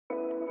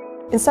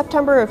In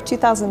September of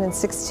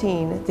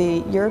 2016,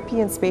 the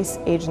European Space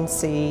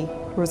Agency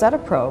Rosetta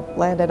probe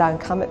landed on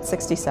Comet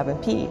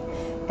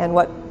 67P. And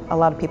what a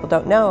lot of people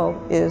don't know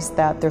is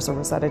that there's a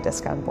Rosetta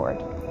disk on board.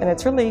 And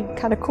it's really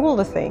kind of cool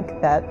to think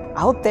that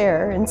out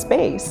there in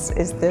space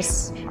is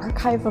this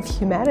archive of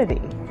humanity.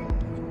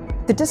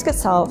 The disk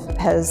itself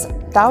has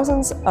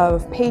thousands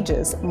of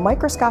pages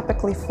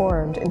microscopically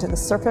formed into the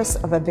surface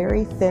of a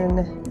very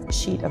thin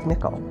sheet of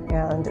nickel.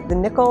 And the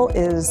nickel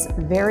is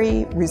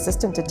very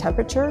resistant to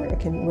temperature. It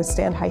can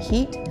withstand high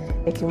heat.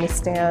 It can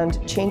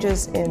withstand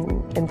changes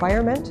in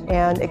environment,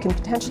 and it can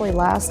potentially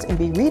last and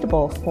be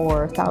readable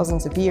for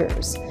thousands of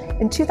years.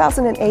 In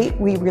 2008,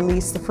 we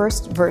released the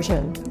first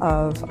version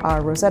of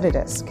our Rosetta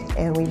disk,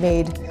 and we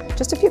made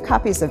just a few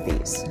copies of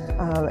these.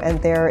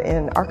 And they're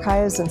in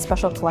archives and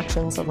special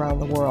collections around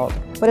the world.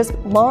 But it's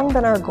long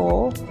been our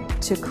goal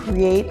to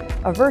create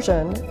a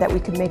version that we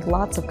can make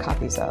lots of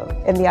copies of.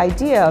 And the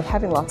idea of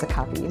having lots of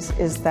copies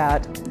is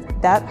that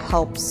that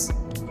helps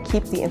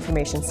keep the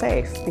information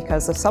safe,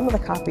 because if some of the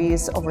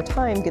copies over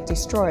time get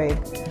destroyed,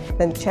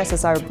 then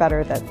chances are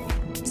better that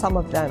some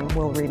of them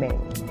will remain.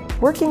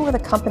 Working with a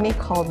company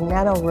called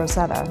Nano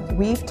Rosetta,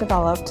 we've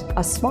developed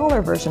a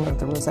smaller version of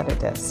the Rosetta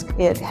disk.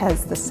 It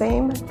has the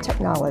same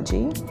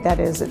technology, that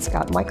is, it's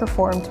got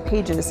microformed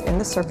pages in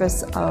the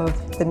surface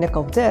of the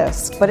nickel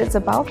disk, but it's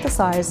about the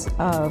size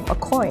of a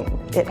coin.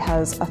 It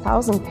has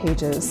 1,000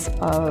 pages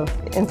of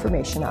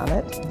information on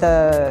it.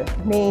 The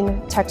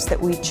main text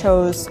that we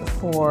chose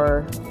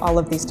for all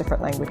of these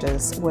different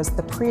languages was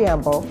the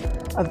preamble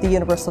of the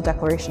Universal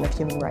Declaration of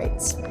Human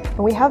Rights. And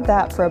we have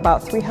that for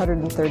about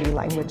 330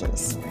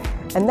 languages.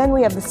 And then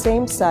we have the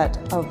same set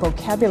of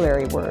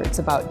vocabulary words,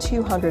 about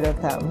 200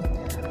 of them,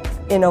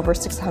 in over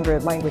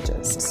 600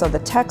 languages. So the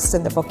text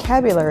and the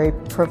vocabulary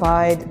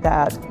provide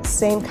that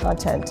same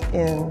content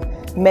in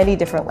many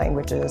different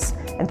languages,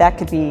 and that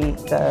could be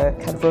the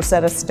kind of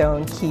Rosetta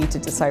Stone key to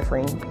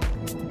deciphering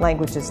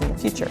languages in the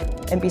future.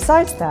 And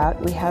besides that,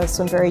 we have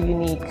some very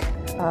unique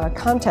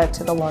content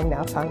to the Long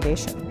Now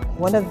Foundation.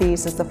 One of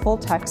these is the full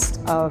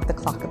text of The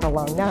Clock of the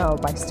Long Now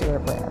by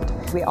Stuart Brand.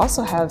 We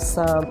also have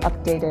some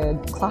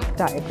updated clock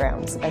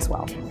diagrams as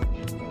well.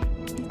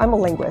 I'm a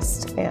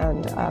linguist,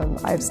 and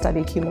I've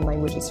studied human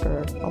languages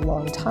for a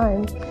long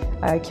time.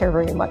 I care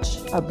very much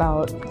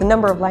about the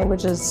number of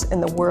languages in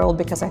the world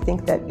because I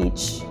think that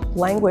each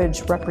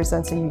language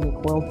represents a unique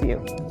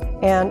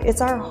worldview. And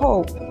it's our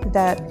hope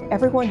that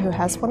everyone who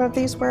has one of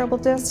these wearable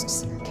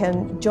disks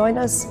can join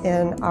us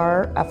in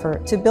our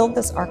effort to build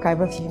this archive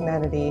of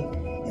humanity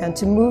and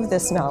to move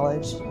this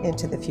knowledge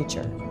into the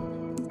future.